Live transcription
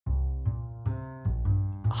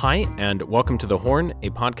Hi, and welcome to The Horn, a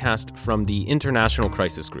podcast from the International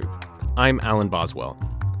Crisis Group. I'm Alan Boswell.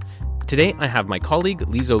 Today, I have my colleague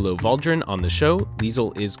Liesl Lo-Waldron on the show.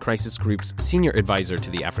 Liesl is Crisis Group's senior advisor to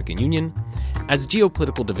the African Union. As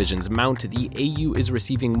geopolitical divisions mount, the AU is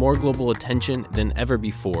receiving more global attention than ever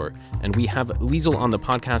before, and we have Liesl on the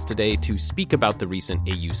podcast today to speak about the recent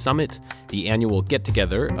AU summit, the annual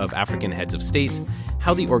get-together of African heads of state,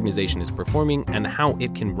 how the organization is performing, and how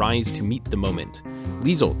it can rise to meet the moment.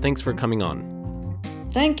 Liesl, thanks for coming on.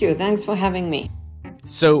 Thank you. Thanks for having me.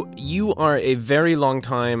 So you are a very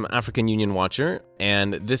long-time African Union watcher,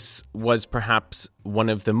 and this was perhaps one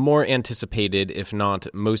of the more anticipated, if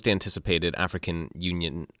not most anticipated, African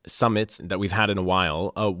Union summits that we've had in a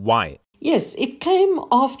while. Why? Yes, it came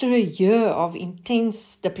after a year of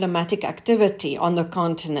intense diplomatic activity on the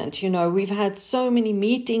continent. You know, we've had so many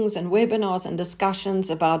meetings and webinars and discussions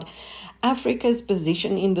about Africa's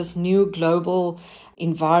position in this new global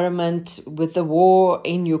environment with the war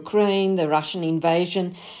in Ukraine, the Russian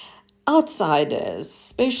invasion. Outsiders,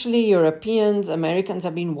 especially Europeans, Americans,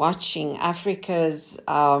 have been watching Africa's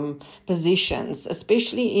positions,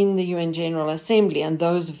 especially in the UN General Assembly and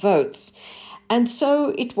those votes. And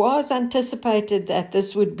so it was anticipated that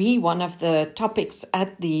this would be one of the topics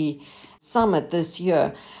at the summit this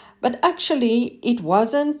year. But actually, it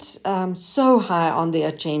wasn't so high on the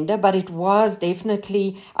agenda, but it was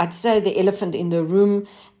definitely, I'd say, the elephant in the room,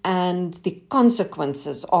 and the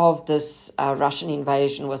consequences of this Russian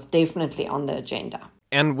invasion was definitely on the agenda.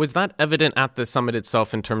 And was that evident at the summit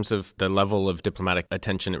itself in terms of the level of diplomatic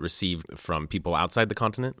attention it received from people outside the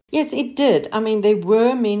continent? Yes, it did. I mean, there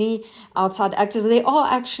were many outside actors. There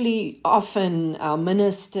are actually often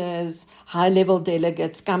ministers, high-level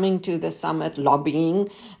delegates coming to the summit, lobbying,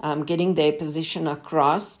 getting their position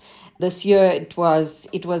across. This year it was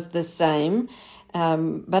the same.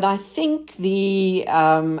 But I think the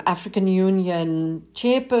African Union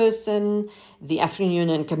chairperson, the African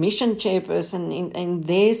Union Commission chairperson, in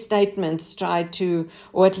their statements tried to,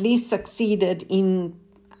 or at least succeeded in,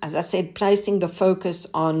 as I said, placing the focus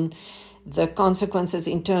on the consequences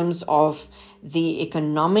in terms of the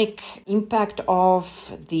economic impact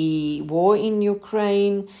of the war in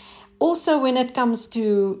Ukraine. Also, when it comes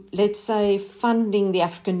to, let's say, funding the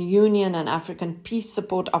African Union and African peace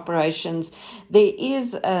support operations, there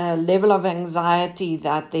is a level of anxiety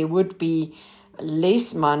that there would be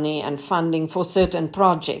less money and funding for certain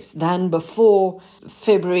projects than before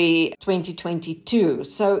February 2022.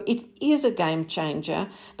 So it is a game changer,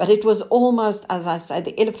 but it was almost, as I say,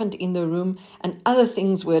 the elephant in the room, and other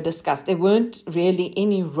things were discussed. There weren't really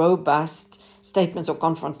any robust statements or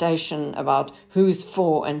confrontation about who's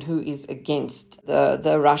for and who is against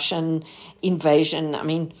the Russian invasion. I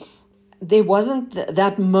mean, there wasn't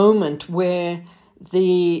that moment where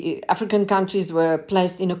the African countries were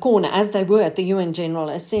placed in a corner, as they were at the UN General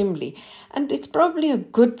Assembly. And it's probably a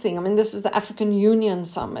good thing. I mean, this is the African Union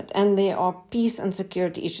Summit, and there are peace and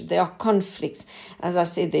security issues. There are conflicts. As I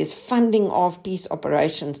said, there's funding of peace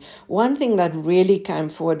operations. One thing that really came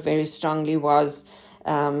forward very strongly was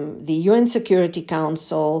the UN Security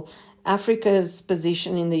Council, Africa's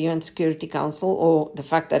position in the UN Security Council, or the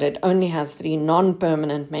fact that it only has 3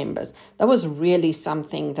 non-permanent members. That was really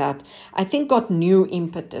something that I think got new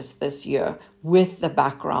impetus this year with the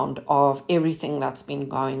background of everything that's been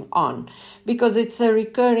going on. Because it's a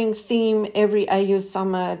recurring theme, every AU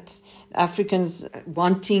summit, Africans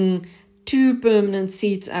wanting 2 permanent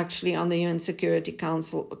seats actually on the UN Security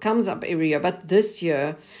Council comes up every year. But this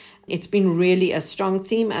year, it's been really a strong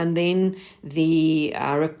theme. And then the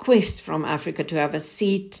request from Africa to have a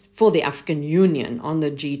seat for the African Union on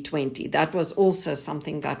the G20. That was also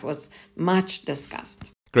something that was much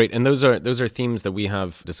discussed. Great. And those are themes that we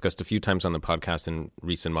have discussed a few times on the podcast in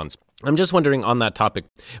recent months. I'm just wondering on that topic,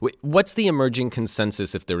 what's the emerging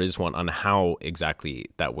consensus, if there is one, on how exactly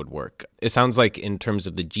that would work? It sounds like in terms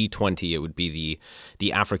of the G20, it would be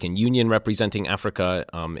the African Union representing Africa,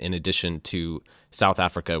 in addition to South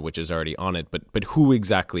Africa, which is already on it. But who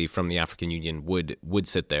exactly from the African Union would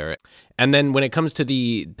sit there? And then when it comes to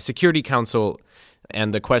the Security Council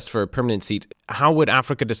and the quest for a permanent seat, how would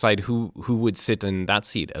Africa decide who would sit in that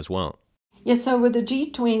seat as well? Yes, so with the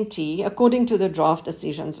G20, according to the draft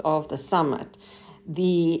decisions of the summit,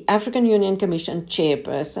 the African Union Commission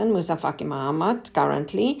chairperson, Moussa Faki Mahamat,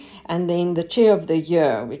 currently, and then the chair of the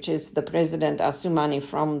year, which is the president Assoumani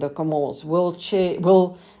from the Comores,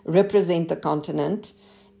 will represent the continent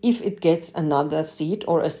if it gets another seat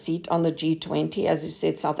or a seat on the G20. As you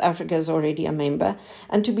said, South Africa is already a member.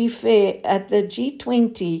 And to be fair, at the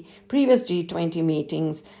previous G20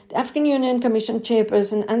 meetings, the African Union Commission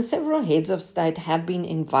chairperson and several heads of state have been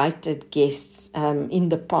invited guests in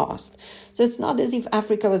the past. So it's not as if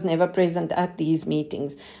Africa was never present at these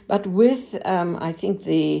meetings. But with, I think,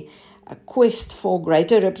 the quest for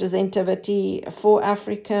greater representativity for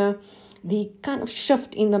Africa, the kind of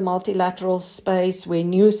shift in the multilateral space where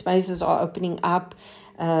new spaces are opening up,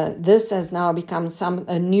 this has now become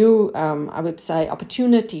a new, I would say,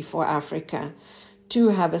 opportunity for Africa to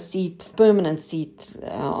have a permanent seat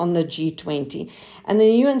on the G20. And the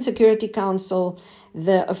UN Security Council,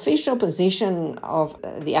 the official position of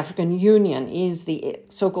the African Union is the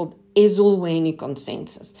so-called Ezulweni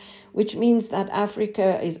Consensus, which means that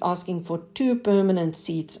Africa is asking for 2 permanent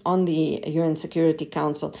seats on the UN Security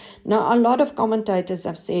Council. Now, a lot of commentators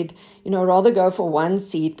have said, rather go for 1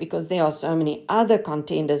 seat because there are so many other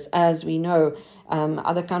contenders, as we know,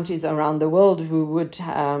 other countries around the world who would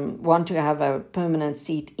want to have a permanent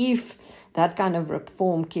seat if that kind of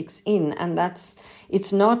reform kicks in. And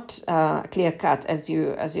it's not clear-cut, as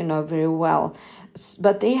you know very well.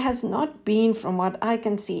 But there has not been, from what I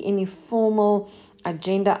can see, any formal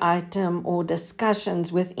agenda item or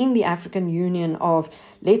discussions within the African Union of,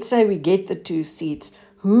 let's say we get the 2 seats,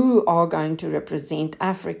 who are going to represent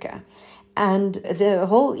Africa? And the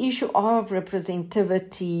whole issue of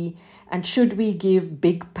representativity, and should we give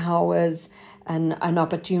big powers an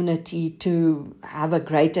opportunity to have a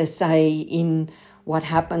greater say in what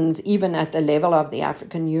happens even at the level of the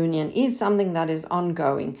African Union, is something that is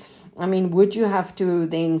ongoing. I mean, would you have to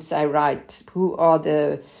then say, right, who are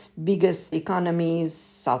the biggest economies?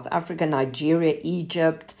 South Africa, Nigeria,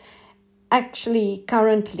 Egypt. Actually,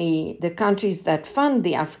 currently, the countries that fund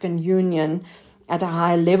the African Union at a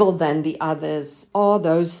higher level than the others are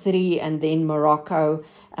those 3, and then Morocco,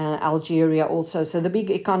 Algeria also. So the big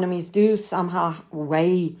economies do somehow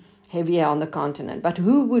weigh heavier on the continent. But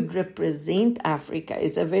who would represent Africa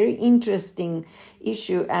is a very interesting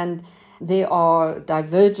issue, and there are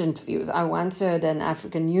divergent views. I once heard an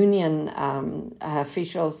African Union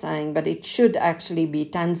official saying, but it should actually be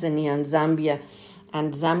Tanzania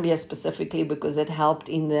and Zambia specifically, because it helped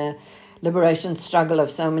in the liberation struggle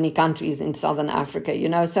of so many countries in Southern Africa,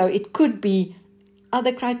 So it could be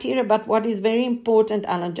other criteria, but what is very important,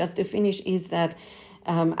 Alan, just to finish, is that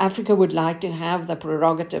Africa would like to have the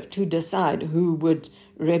prerogative to decide who would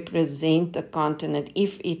represent the continent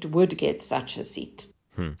if it would get such a seat.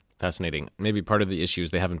 Fascinating. Maybe part of the issue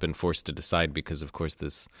is they haven't been forced to decide because, of course,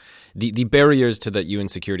 the barriers to the UN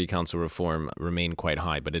Security Council reform remain quite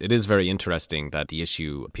high. But it is very interesting that the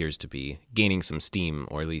issue appears to be gaining some steam,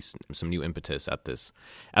 or at least some new impetus at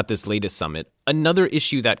this latest summit. Another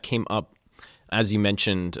issue that came up, as you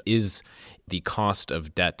mentioned, is the cost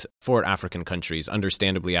of debt for African countries.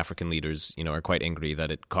 Understandably, African leaders, are quite angry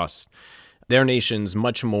that it costs their nations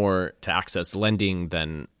much more to access lending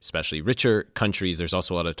than especially richer countries. There's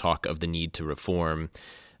also a lot of talk of the need to reform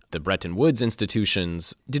the Bretton Woods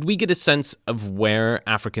institutions. Did we get a sense of where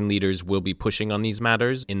African leaders will be pushing on these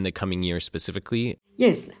matters in the coming year specifically?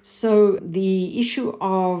 Yes. So the issue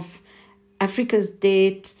of Africa's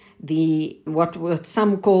debt, what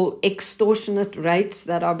some call extortionate rates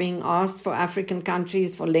that are being asked for African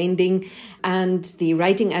countries for lending, and the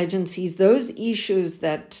rating agencies, those issues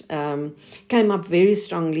that came up very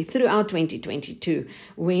strongly throughout 2022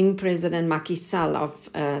 when President Macky Sall of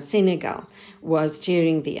Senegal was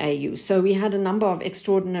chairing the AU. So we had a number of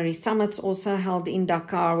extraordinary summits also held in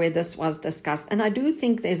Dakar where this was discussed. And I do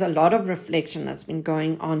think there's a lot of reflection that's been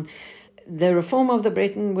going on. The reform of the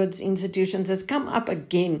Bretton Woods institutions has come up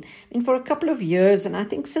again for a couple of years, and I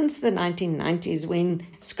think since the 1990s, when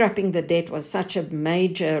scrapping the debt was such a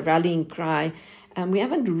major rallying cry.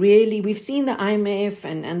 We've seen the IMF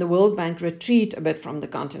and the World Bank retreat a bit from the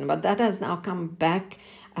continent, but that has now come back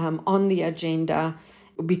on the agenda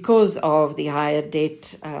because of the higher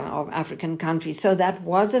debt of African countries. So that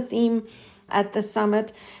was a theme at the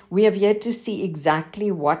summit. We have yet to see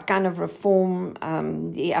exactly what kind of reform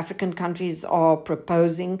the African countries are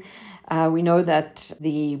proposing. We know that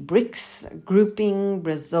the BRICS grouping,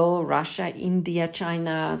 Brazil, Russia, India,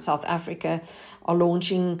 China, South Africa, are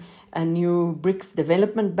launching a new BRICS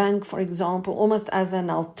Development Bank, for example, almost as an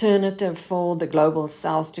alternative for the Global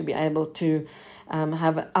South to be able to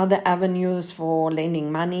have other avenues for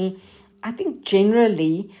lending money. I think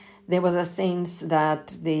generally there was a sense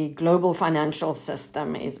that the global financial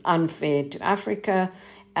system is unfair to Africa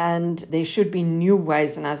and there should be new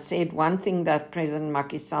ways. And I said one thing that President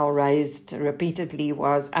Macky Sall raised repeatedly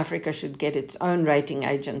was Africa should get its own rating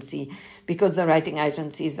agency because the rating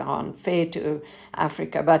agencies are unfair to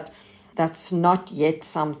Africa. But that's not yet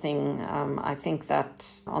something I think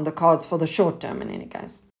that's on the cards for the short term in any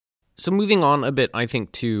case. So moving on a bit, I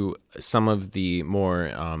think, to some of the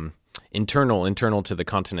more internal to the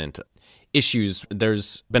continent issues,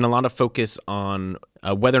 there's been a lot of focus on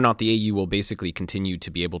whether or not the AU will basically continue to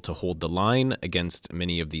be able to hold the line against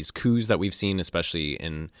many of these coups that we've seen, especially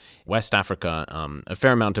in West Africa. A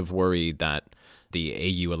fair amount of worry that the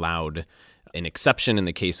AU allowed an exception in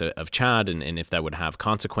the case of Chad, and if that would have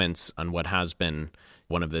consequence on what has been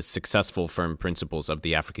one of the successful firm principles of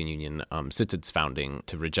the African Union since its founding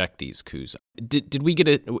to reject these coups.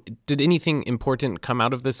 Did anything important come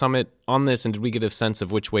out of the summit on this, and did we get a sense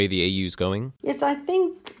of which way the AU is going? Yes, I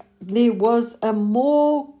think there was a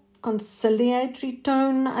more conciliatory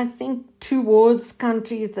tone, I think, towards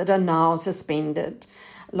countries that are now suspended.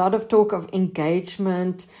 A lot of talk of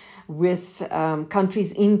engagement with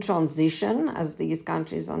countries in transition, as these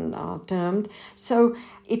countries are termed. So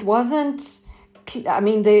it wasn't,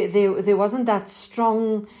 there wasn't that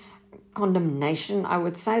strong condemnation, I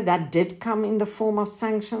would say. That did come in the form of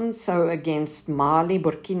sanctions. So against Mali,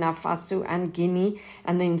 Burkina Faso and Guinea,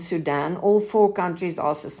 and then Sudan, all 4 countries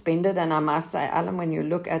are suspended. And I must say, Alan, when you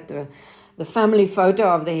look at the family photo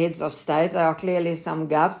of the heads of state, there are clearly some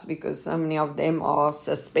gaps because so many of them are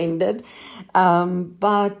suspended.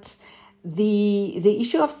 But the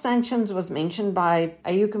issue of sanctions was mentioned by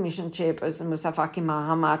AU Commission Chairperson Moussa Faki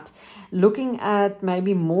Mahamat, looking at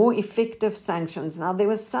maybe more effective sanctions. Now, there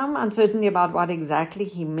was some uncertainty about what exactly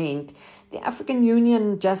he meant. The African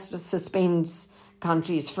Union just suspends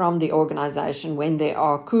countries from the organization when there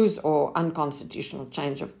are coups or unconstitutional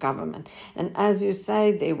change of government. And as you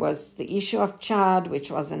say, there was the issue of Chad,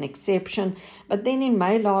 which was an exception. But then in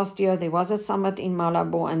May last year, there was a summit in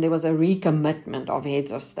Malabo, and there was a recommitment of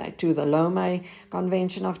heads of state to the Lomé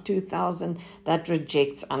Convention of 2000 that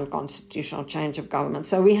rejects unconstitutional change of government.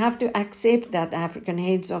 So we have to accept that African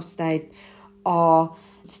heads of state are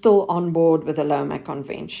still on board with the Lomé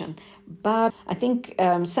Convention. But I think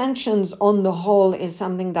sanctions on the whole is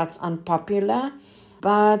something that's unpopular.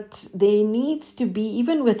 But there needs to be,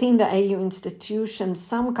 even within the AU institutions,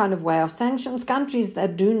 some kind of way of sanctions countries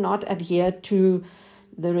that do not adhere to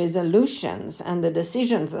the resolutions and the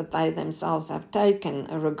decisions that they themselves have taken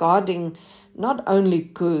regarding not only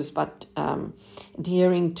coups, but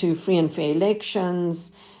adhering to free and fair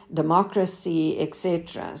elections, democracy,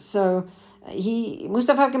 etc. So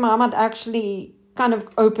Moussa Faki Mahamat actually kind of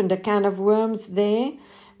opened a can of worms there.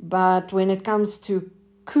 But when it comes to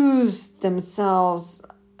coups themselves,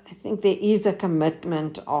 I think there is a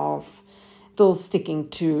commitment of still sticking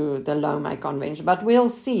to the Lomé Convention. But we'll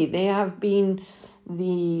see. There have been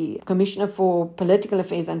the Commissioner for Political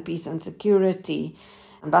Affairs and Peace and Security,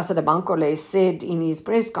 Ambassador Bankole, said in his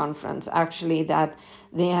press conference actually that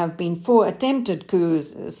there have been 4 attempted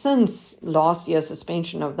coups since last year's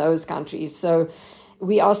suspension of those countries. So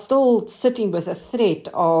we are still sitting with a threat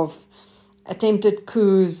of attempted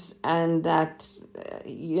coups, and that,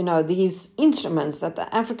 these instruments that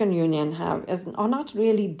the African Union have are not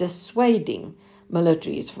really dissuading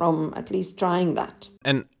militaries from at least trying that.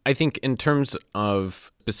 And I think in terms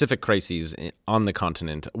of specific crises on the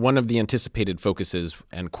continent, one of the anticipated focuses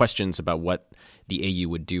and questions about what the AU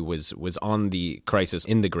would do was on the crisis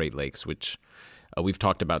in the Great Lakes, which we've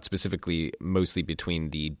talked about specifically mostly between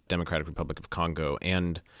the Democratic Republic of Congo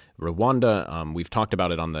and Rwanda. We've talked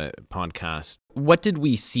about it on the podcast. What did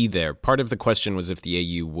we see there? Part of the question was if the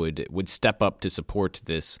AU would step up to support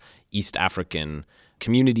this East African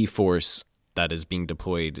community force that is being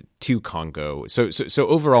deployed to Congo. So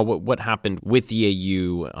overall, what happened with the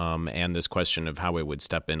AU and this question of how it would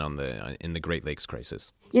step in in the Great Lakes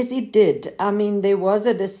crisis? Yes, it did. There was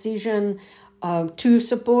a decision to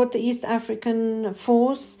support the East African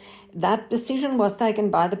force. That decision was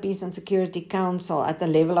taken by the Peace and Security Council at the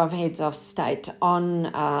level of heads of state on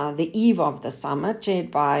the eve of the summit,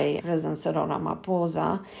 chaired by President Cyril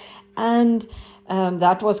Ramaphosa. And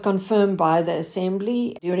that was confirmed by the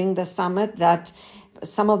Assembly during the summit that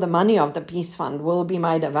some of the money of the Peace Fund will be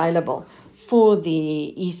made available for the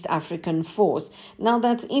East African force. Now,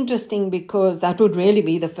 that's interesting because that would really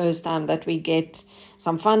be the first time that we get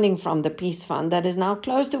some funding from the Peace Fund that is now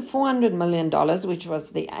close to $400 million, which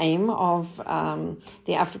was the aim of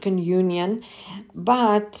the African Union.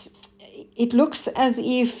 But it looks as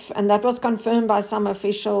if, and that was confirmed by some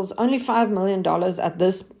officials, only $5 million at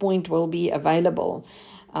this point will be available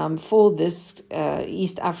for this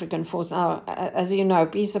East African force. Now, as you know,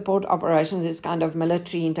 peace support operations, these kind of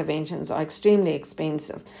military interventions are extremely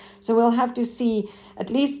expensive. So we'll have to see, at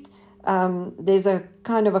least there's a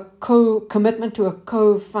kind of a commitment to a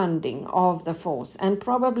co-funding of the force. And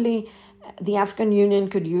probably the African Union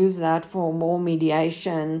could use that for more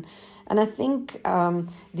mediation. And I think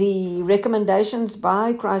the recommendations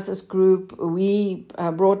by Crisis Group we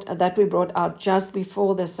brought out just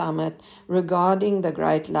before the summit regarding the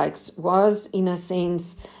Great Lakes was, in a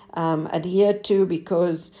sense, adhered to,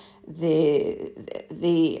 because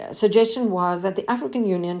the suggestion was that the African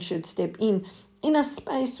Union should step in a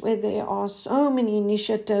space where there are so many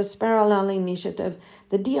initiatives, parallel initiatives.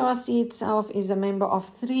 The DRC itself is a member of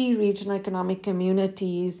 3 regional economic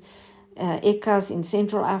communities, ECAS in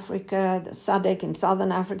Central Africa, the SADC in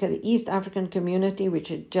Southern Africa, the East African Community, which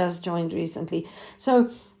had just joined recently.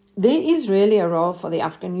 So there is really a role for the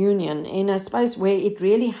African Union in a space where it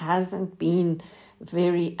really hasn't been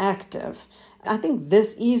very active. I think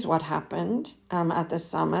this is what happened at the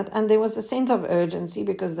summit, and there was a sense of urgency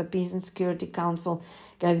because the Peace and Security Council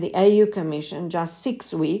gave the AU Commission just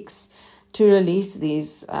 6 weeks to release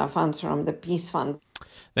these funds from the Peace Fund.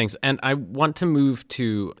 Thanks. And I want to move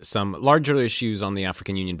to some larger issues on the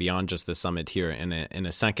African Union beyond just the summit here in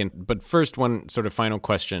a second. But first, one sort of final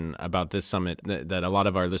question about this summit that a lot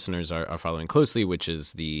of our listeners are following closely, which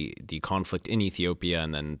is the conflict in Ethiopia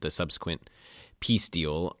and then the subsequent peace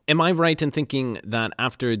deal. Am I right in thinking that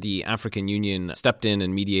after the African Union stepped in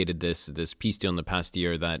and mediated this peace deal in the past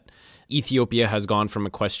year, that Ethiopia has gone from a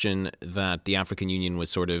question that the African Union was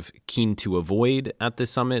sort of keen to avoid at the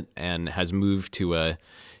summit and has moved to a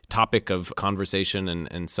topic of conversation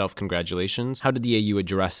and self-congratulations? How did the AU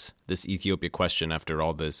address this Ethiopia question after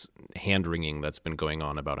all this hand-wringing that's been going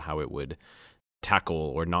on about how it would tackle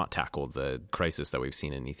or not tackle the crisis that we've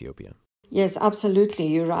seen in Ethiopia? Yes, absolutely.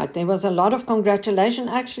 You're right. There was a lot of congratulation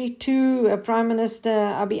actually to Prime Minister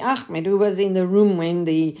Abiy Ahmed, who was in the room when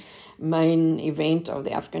the main event of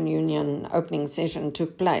the African Union opening session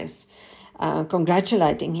took place,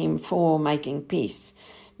 congratulating him for making peace.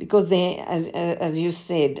 Because there, as you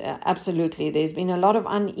said, absolutely, there's been a lot of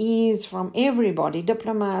unease from everybody,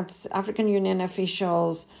 diplomats, African Union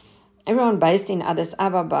officials, everyone based in Addis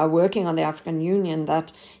Ababa working on the African Union,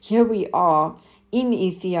 that here we are in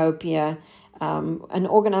Ethiopia, an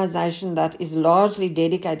organization that is largely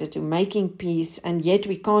dedicated to making peace, and yet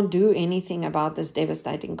we can't do anything about this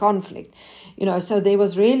devastating conflict. So there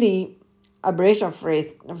was really a breath of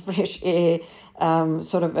fresh air,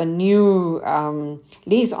 sort of a new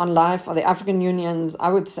lease on life for the African Union's, I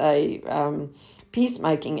would say,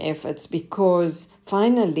 peacemaking efforts, because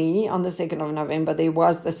finally, on the 2nd of November, there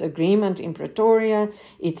was this agreement in Pretoria.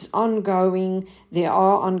 It's ongoing. There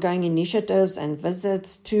are ongoing initiatives and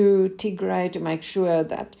visits to Tigray to make sure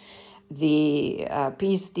that the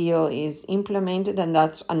peace deal is implemented. And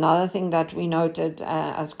that's another thing that we noted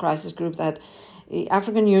as Crisis Group, that the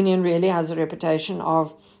African Union really has a reputation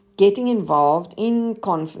of getting involved in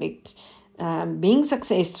conflict, being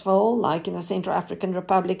successful, like in the Central African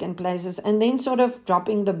Republic and places, and then sort of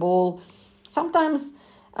dropping the ball, sometimes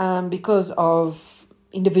because of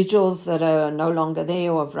individuals that are no longer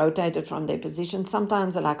there or have rotated from their positions,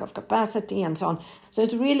 sometimes a lack of capacity and so on. So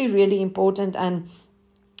it's really, really important, and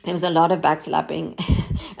there was a lot of backslapping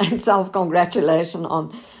and self-congratulation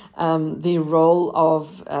on the role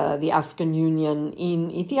of the African Union in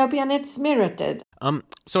Ethiopia, and it's merited.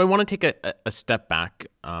 So I want to take a step back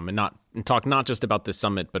and talk not just about the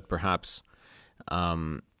summit, but perhaps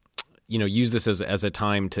use this as a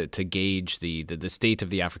time to gauge the state of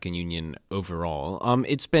the African Union overall.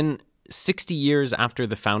 It's been 60 years after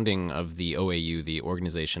the founding of the OAU, the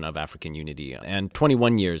Organization of African Unity, and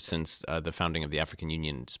 21 years since the founding of the African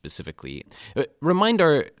Union specifically. Remind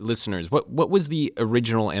our listeners, what was the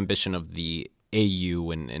original ambition of the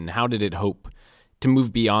AU, and how did it hope to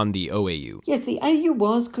move beyond the OAU? Yes, the AU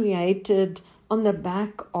was created on the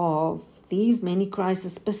back of these many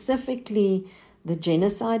crises, specifically the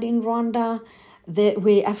genocide in Rwanda,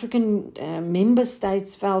 where African member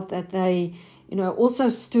states felt that they also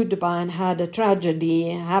stood by and had a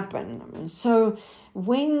tragedy happen. So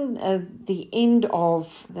when the end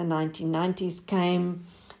of the 1990s came,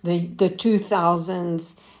 the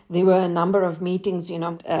 2000s, there were a number of meetings.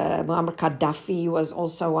 Muammar Gaddafi was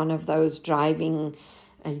also one of those driving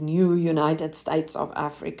a new United States of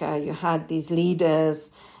Africa. You had these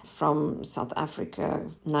leaders from South Africa,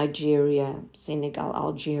 Nigeria, Senegal,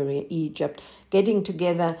 Algeria, Egypt, getting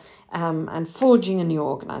together and forging a new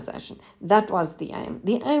organization. That was the aim.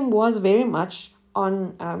 The aim was very much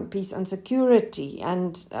on peace and security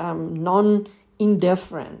and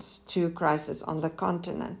indifference to crisis on the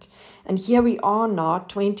continent. And here we are now,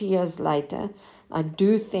 20 years later. I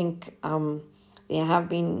do think there have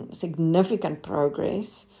been significant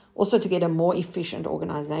progress, also to get a more efficient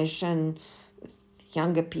organization, with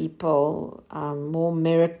younger people, more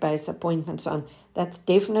merit-based appointments on. That's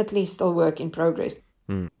definitely still work in progress.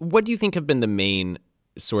 What do you think have been the main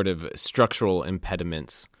sort of structural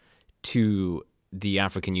impediments to the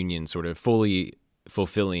African Union sort of fully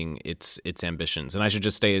fulfilling its ambitions? And I should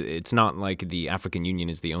just say, it's not like the African Union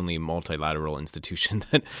is the only multilateral institution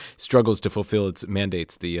that struggles to fulfill its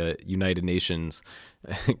mandates. The United Nations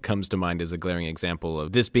comes to mind as a glaring example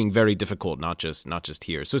of this being very difficult, not just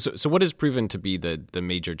here. So what has proven to be the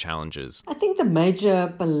major challenges? I think the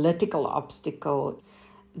major political obstacle,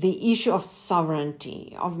 the issue of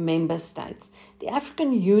sovereignty of member states. The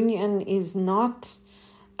African Union is not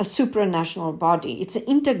a supranational body. It's an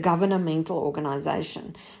intergovernmental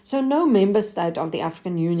organization. So no member state of the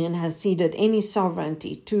African Union has ceded any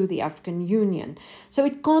sovereignty to the African Union. So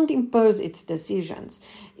it can't impose its decisions.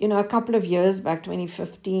 A couple of years back,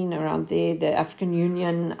 2015, around there, the African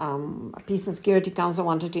Union Peace and Security Council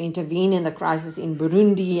wanted to intervene in the crisis in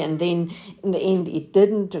Burundi, and then in the end it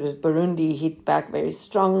didn't. Burundi hit back very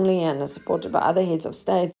strongly and is supported by other heads of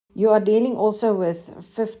state. You are dealing also with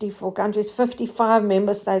 54 countries, 55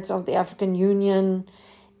 member states of the African Union.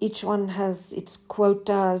 Each one has its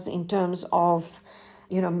quotas in terms of,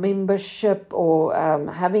 membership or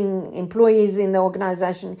having employees in the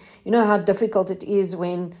organization. You know how difficult it is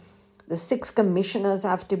when the 6 commissioners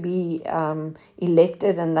have to be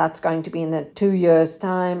elected, and that's going to be in the 2 years'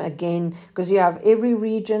 time again, because you have every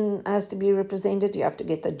region has to be represented. You have to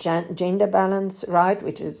get the gender balance right,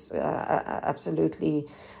 which is absolutely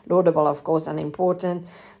laudable, of course, and important.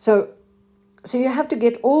 So you have to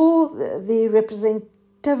get all the representativity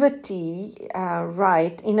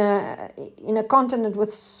right in a continent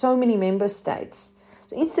with so many member states.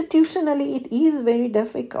 So institutionally, it is very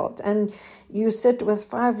difficult, and you sit with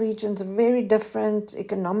 5 regions, very different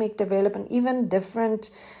economic development, even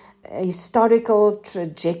different historical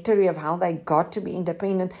trajectory of how they got to be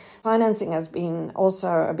independent. Financing has been also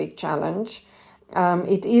a big challenge.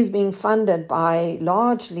 It is being funded by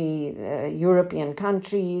largely European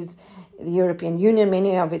countries, the European Union,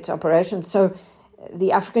 many of its operations. So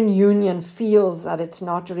the African Union feels that it's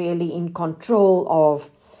not really in control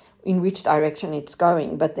of in which direction it's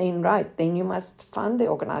going. But then you must fund the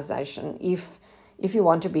organization if you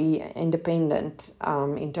want to be independent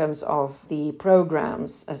in terms of the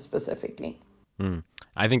programs specifically.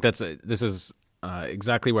 I think this is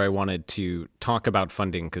exactly where I wanted to talk about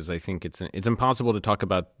funding, because I think it's impossible to talk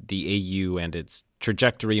about the AU and its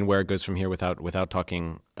trajectory and where it goes from here without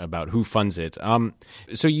talking about who funds it.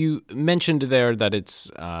 So you mentioned there that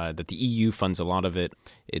that the EU funds a lot of it.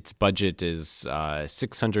 Its budget is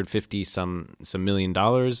 $650 some million.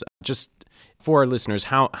 Just for our listeners,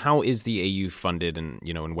 how is the AU funded, and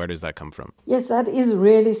where does that come from? Yes, that is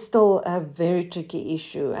really still a very tricky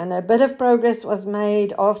issue, and a bit of progress was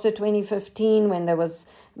made after 2015 when there was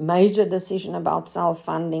major decision about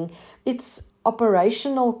self-funding. Its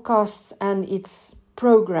operational costs and its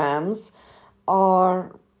programs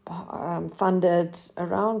are funded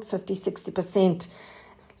around 50-60%.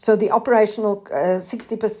 So the operational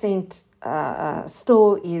 60%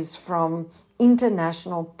 still is from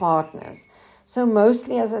international partners. So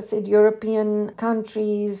mostly, as I said, European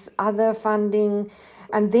countries, other funding,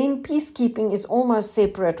 and then peacekeeping is almost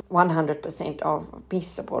separate. 100% of peace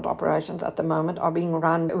support operations at the moment are being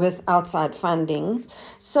run with outside funding.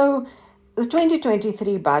 So the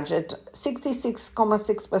 2023 budget,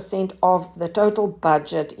 66.6% of the total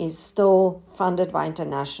budget is still funded by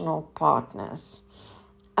international partners.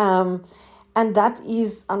 And that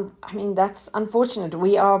is, that's unfortunate.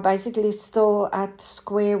 We are basically still at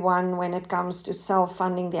square one when it comes to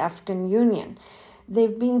self-funding the African Union. There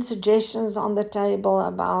have been suggestions on the table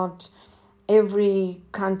about every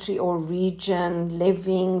country or region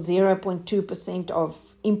levying 0.2% of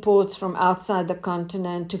imports from outside the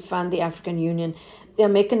continent to fund the African Union. There are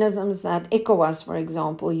mechanisms that ECOWAS, for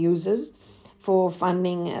example, uses for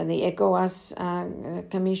funding the ECOWAS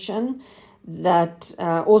Commission. That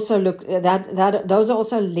also look that those are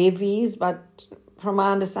also levies, but from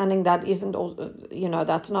my understanding, that isn't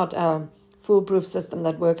that's not a foolproof system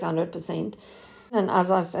that works 100%. And as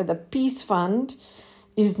I said, the Peace Fund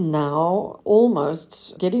is now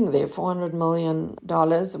almost getting there. $400 million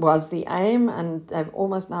was the aim, and they've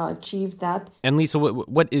almost now achieved that. And Lisa,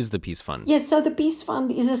 what is the Peace Fund? Yes, so the Peace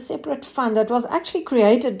Fund is a separate fund that was actually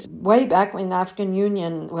created way back when the African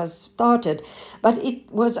Union was started, but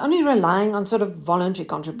it was only relying on sort of voluntary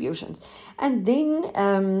contributions. And then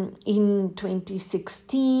in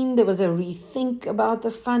 2016, there was a rethink about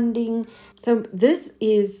the funding. So this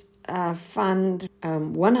is a fund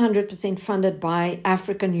 100% funded by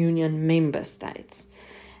African Union member states.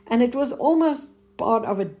 And it was almost part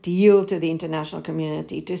of a deal to the international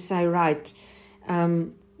community to say, right,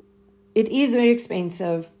 it is very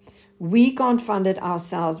expensive. We can't fund it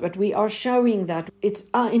ourselves, but we are showing that it's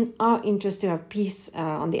in our interest to have peace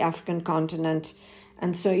on the African continent.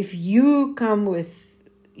 And so if you come with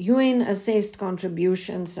UN-assessed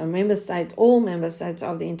contributions, so all member states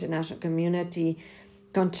of the international community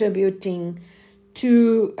contributing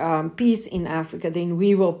to peace in Africa, then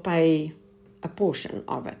we will pay a portion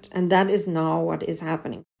of it. And that is now what is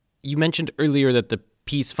happening. You mentioned earlier that the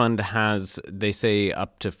Peace Fund has, they say,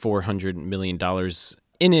 up to $400 million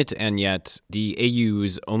in it, and yet the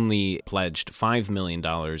AU's only pledged $5 million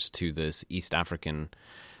to this East African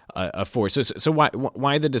force. So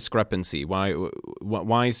why the discrepancy?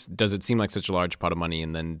 Why does it seem like such a large pot of money,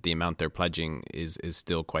 and then the amount they're pledging is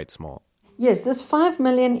still quite small? Yes, this $5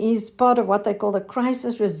 million is part of what they call the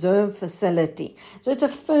Crisis Reserve Facility. So it's a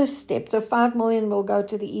first step. So $5 million will go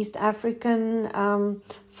to the East African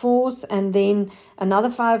force, and then another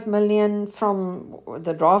 $5 million from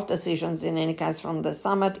the draft decisions, in any case from the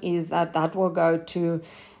summit, is that will go to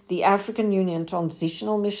the African Union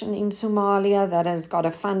Transitional Mission in Somalia that has got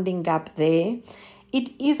a funding gap there. It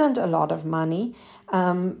isn't a lot of money,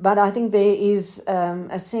 but I think there is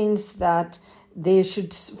a sense that there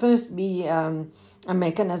should first be a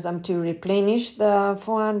mechanism to replenish the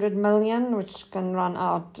 $400 million, which can run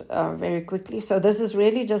out very quickly. So this is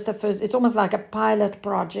really just a first, it's almost like a pilot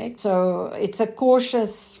project. So it's a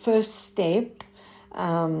cautious first step,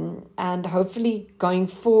 and hopefully going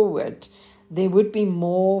forward, there would be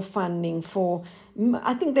more funding for,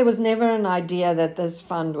 I think there was never an idea that this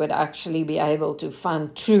fund would actually be able to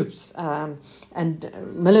fund troops and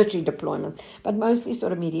military deployments, but mostly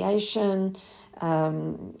sort of mediation,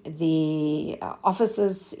 the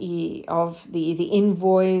offices of the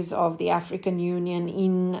envoys of the African Union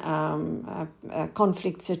in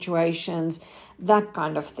conflict situations, that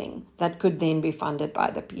kind of thing, that could then be funded by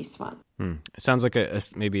the Peace Fund. It sounds like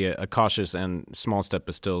maybe a cautious and small step,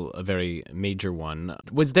 but still a very major one.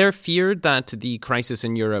 Was there fear that the crisis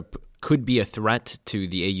in Europe could be a threat to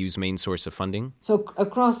the AU's main source of funding? So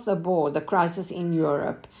across the board, the crisis in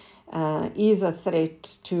Europe is a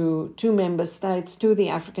threat to member states, to the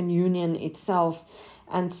African Union itself,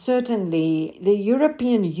 and certainly the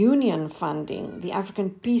European Union funding, the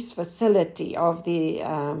African Peace Facility of the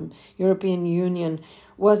European Union,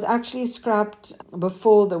 was actually scrapped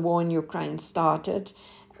before the war in Ukraine started.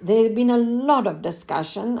 There had been a lot of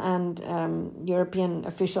discussion, and European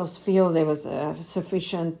officials feel there was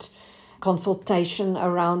sufficient consultation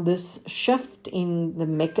around this shift in the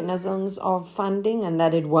mechanisms of funding, and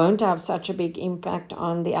that it won't have such a big impact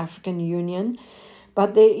on the African Union.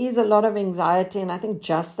 But there is a lot of anxiety, and I think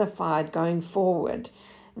justified going forward,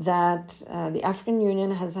 that the African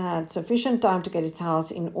Union has had sufficient time to get its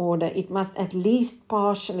house in order. It must at least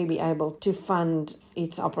partially be able to fund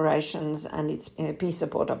its operations and its peace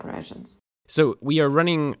support operations. So we are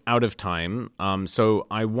running out of time, so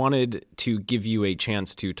I wanted to give you a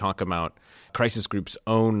chance to talk about Crisis Group's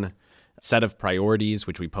own set of priorities,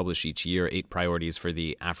 which we publish each year, 8 priorities for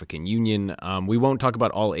the African Union. We won't talk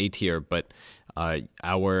about all 8 here, but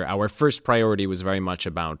our first priority was very much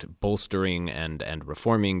about bolstering and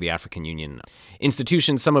reforming the African Union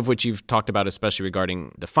institutions, some of which you've talked about, especially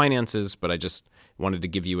regarding the finances, but I just wanted to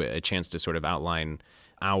give you a chance to sort of outline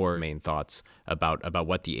our main thoughts about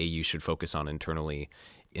what the AU should focus on internally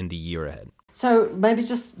in the year ahead. So maybe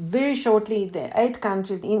just very shortly, the 8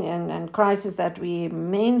 countries and crises that we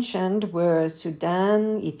mentioned were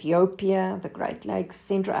Sudan, Ethiopia, the Great Lakes,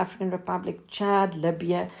 Central African Republic, Chad,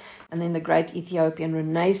 Libya, and then the Great Ethiopian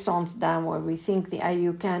Renaissance Dam, where we think the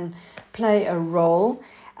AU can play a role.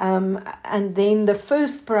 And then the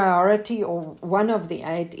first priority, or one of the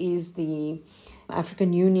 8, is the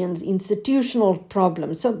African Union's institutional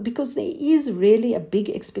problem. So because there is really a big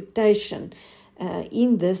expectation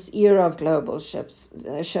in this era of global shifts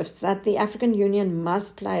that the African Union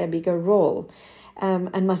must play a bigger role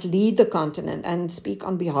and must lead the continent and speak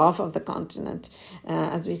on behalf of the continent,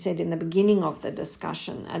 as we said in the beginning of the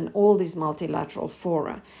discussion, and all these multilateral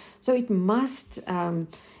fora. So it must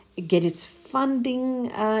get its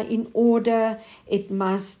funding in order. It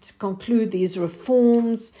must conclude these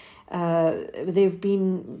reforms. There have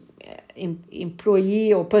been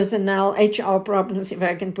employee or personnel, HR problems, if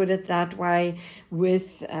I can put it that way,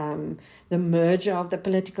 with the merger of the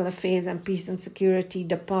Political Affairs and Peace and Security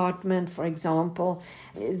Department, for example.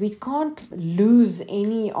 We can't lose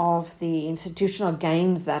any of the institutional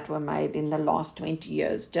gains that were made in the last 20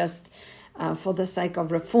 years, just for the sake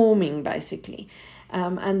of reforming, basically.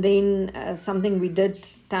 And then something we did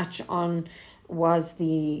touch on was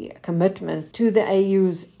the commitment to the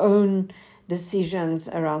AU's own decisions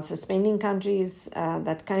around suspending countries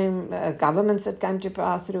governments that came to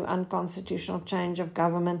power through unconstitutional change of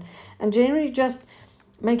government, and generally just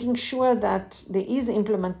making sure that there is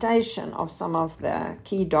implementation of some of the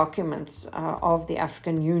key documents of the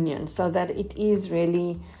African Union, so that it is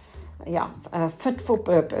really fit for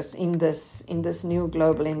purpose in this new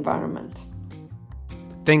global environment.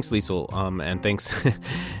 Thanks, Liesl, and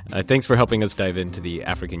thanks for helping us dive into the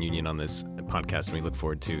African Union on this podcast. And we look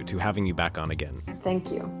forward to having you back on again.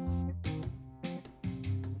 Thank you.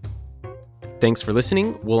 Thanks for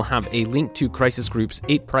listening. We'll have a link to Crisis Group's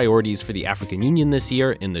 8 priorities for the African Union this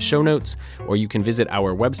year in the show notes, or you can visit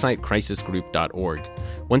our website, crisisgroup.org.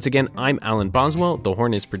 Once again, I'm Alan Boswell. The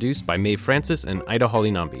Horn is produced by Maeve Francis and Ida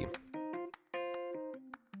Holly-Nambi.